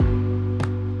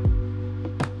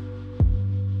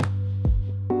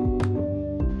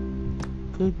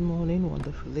Good morning,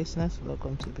 wonderful listeners.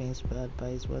 Welcome to Be Inspired by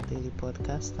His Word Daily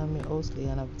Podcast. I'm your host,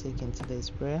 Leon. I'll be taking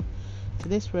today's prayer.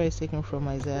 Today's prayer is taken from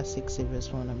Isaiah 60,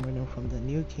 verse 1. I'm reading from the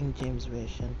New King James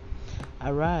Version.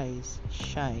 Arise,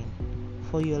 shine,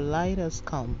 for your light has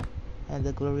come, and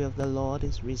the glory of the Lord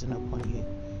is risen upon you.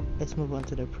 Let's move on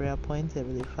to the prayer point.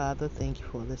 Heavenly Father, thank you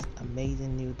for this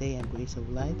amazing new day and grace of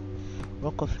light.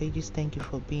 Rock of Ages, thank you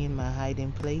for being my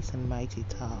hiding place and mighty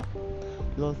tower.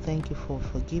 Lord, thank you for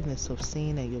forgiveness of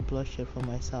sin and your bloodshed for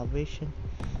my salvation.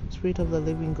 Spirit of the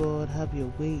living God, have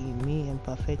your way in me and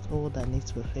perfect all that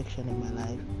needs perfection in my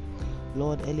life.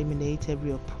 Lord, eliminate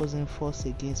every opposing force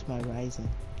against my rising.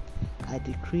 I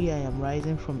decree I am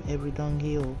rising from every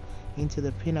dunghill into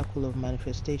the pinnacle of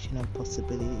manifestation and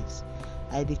possibilities.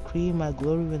 I decree my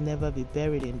glory will never be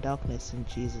buried in darkness in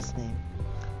Jesus' name.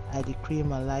 I decree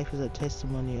my life is a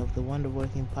testimony of the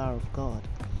wonder-working power of God.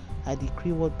 I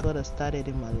decree what God has started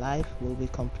in my life will be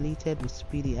completed with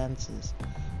speedy answers.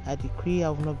 I decree I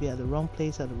will not be at the wrong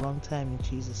place at the wrong time in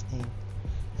Jesus' name.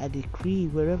 I decree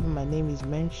wherever my name is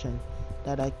mentioned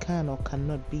that I can or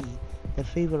cannot be, the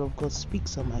favor of God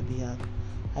speaks on my behalf.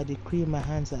 I decree my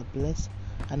hands are blessed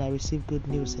and I receive good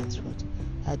news henceforth.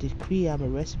 I decree I'm a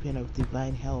recipient of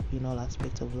divine help in all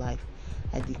aspects of life.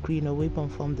 I decree no weapon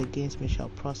formed against me shall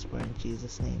prosper in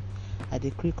Jesus' name. I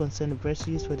decree concerning the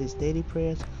verses for these daily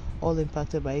prayers, all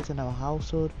impacted by it in our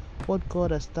household, what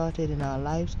God has started in our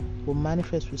lives will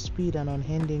manifest with speed and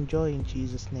unending joy in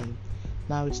Jesus' name.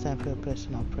 Now it's time for a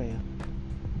personal prayer.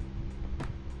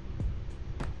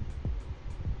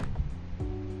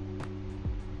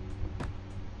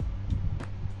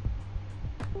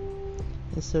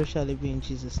 And so shall it be in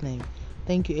Jesus' name.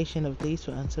 Thank you, Ancient of Days,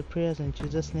 for answer prayers. In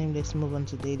Jesus' name, let's move on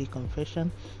to daily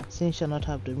confession. Sin shall not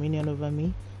have dominion over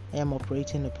me. I am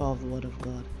operating in the power of the Word of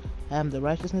God. I am the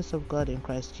righteousness of God in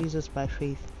Christ Jesus by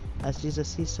faith, as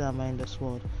Jesus is, so am I in this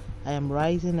world. I am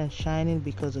rising and shining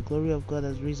because the glory of God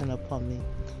has risen upon me.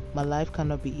 My life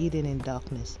cannot be hidden in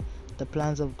darkness. The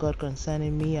plans of God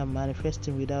concerning me are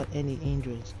manifesting without any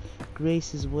hindrance.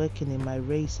 Grace is working in my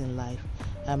race in life.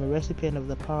 I am a recipient of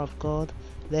the power of God,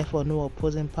 therefore no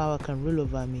opposing power can rule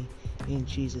over me. In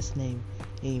Jesus' name,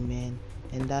 amen.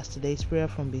 And that's today's prayer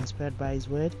from Being Inspired by His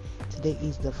Word. Today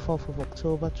is the 4th of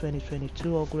October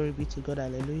 2022. All glory be to God.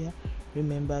 Hallelujah.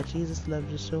 Remember, Jesus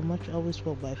loves you so much. Always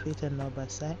walk by faith and not by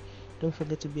sight. Don't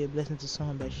forget to be a blessing to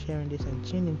someone by sharing this, and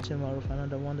tune in tomorrow for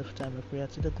another wonderful time of prayer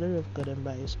to the glory of God and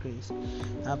by His grace.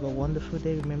 Have a wonderful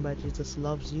day. Remember, Jesus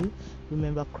loves you.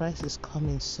 Remember, Christ is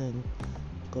coming soon.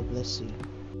 God bless you.